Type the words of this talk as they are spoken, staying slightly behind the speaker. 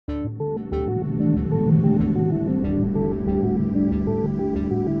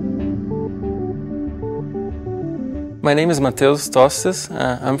My name is Matheus Tostes.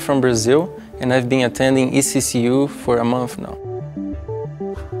 I'm from Brazil and I've been attending ECCU for a month now.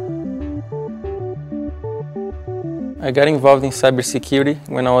 I got involved in cybersecurity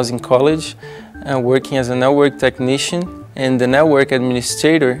when I was in college, working as a network technician, and the network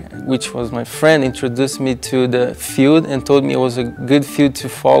administrator, which was my friend, introduced me to the field and told me it was a good field to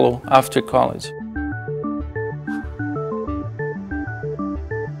follow after college.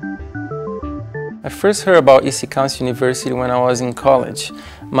 I first heard about ECCU University when I was in college.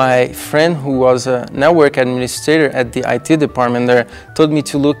 My friend, who was a network administrator at the IT department there, told me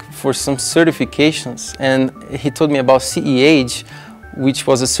to look for some certifications, and he told me about CEH, which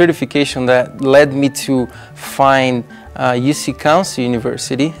was a certification that led me to find ECCU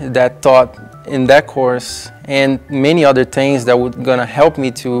University that taught in that course and many other things that were gonna help me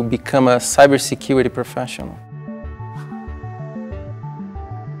to become a cybersecurity professional.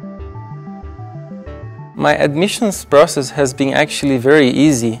 My admissions process has been actually very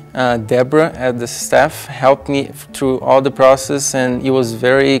easy. Deborah at the staff helped me through all the process, and it was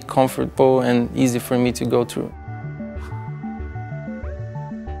very comfortable and easy for me to go through.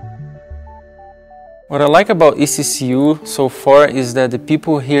 What I like about ECCU so far is that the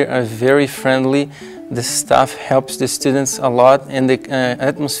people here are very friendly, the staff helps the students a lot, and the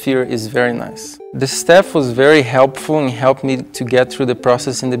atmosphere is very nice. The staff was very helpful and helped me to get through the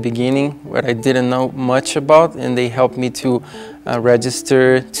process in the beginning, where I didn't know much about, and they helped me to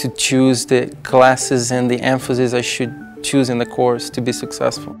register, to choose the classes and the emphasis I should choose in the course to be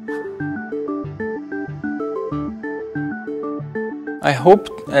successful. I hope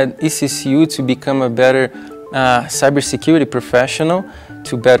at ECCU to become a better cybersecurity professional,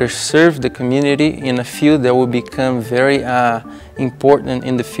 to better serve the community in a field that will become very important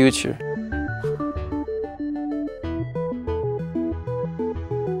in the future.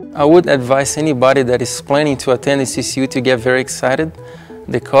 I would advise anybody that is planning to attend ECCU to get very excited.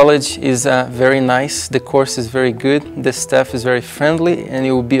 The college is very nice, the course is very good, the staff is very friendly, and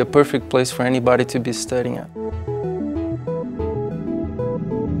it will be a perfect place for anybody to be studying at.